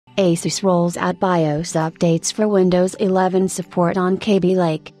ASUS rolls out BIOS updates for Windows 11 support on Kaby,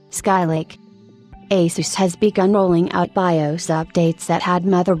 Skylake. ASUS has begun rolling out BIOS updates that had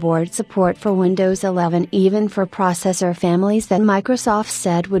motherboard support for Windows 11 even for processor families that Microsoft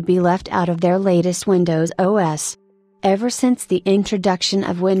said would be left out of their latest Windows OS. Ever since the introduction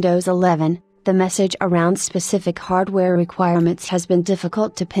of Windows 11, the message around specific hardware requirements has been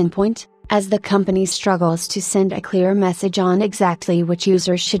difficult to pinpoint, as the company struggles to send a clear message on exactly which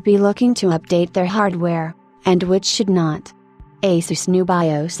users should be looking to update their hardware, and which should not. ASUS new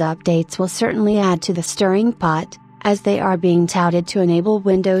BIOS updates will certainly add to the stirring pot, as they are being touted to enable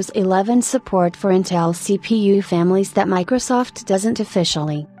Windows 11 support for Intel CPU families that Microsoft doesn't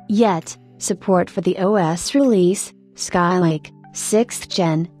officially yet support for the OS release, Skylake, 6th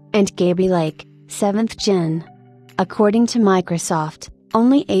Gen, and Kaby, 7th Gen. According to Microsoft,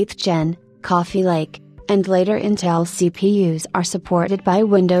 only 8th Gen, Kaby Lake, and later Intel CPUs are supported by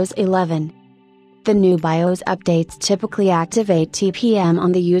Windows 11. The new BIOS updates typically activate TPM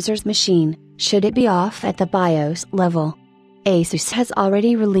on the user's machine, should it be off at the BIOS level. ASUS has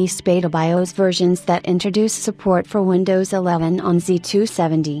already released beta BIOS versions that introduce support for Windows 11 on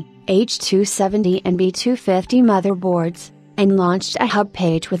Z270, H270 and B250 motherboards, and launched a hub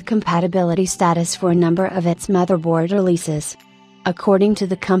page with compatibility status for a number of its motherboard releases. According to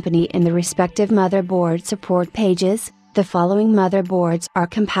the company in the respective motherboard support pages, the following motherboards are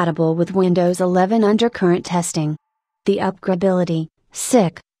compatible with Windows 11 under current testing. The upgradability,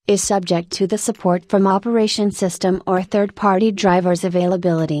 SIC, is subject to the support from operating system or third-party drivers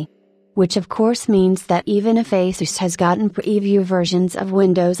availability. Which of course means that even if ASUS has gotten preview versions of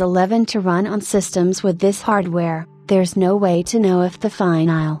Windows 11 to run on systems with this hardware, there's no way to know if the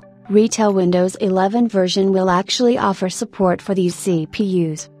final retail Windows 11 version will actually offer support for these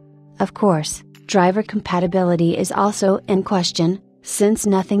CPUs. Of course, driver compatibility is also in question, since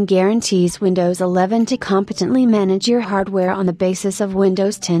nothing guarantees Windows 11 to competently manage your hardware on the basis of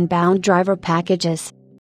Windows 10 bound driver packages.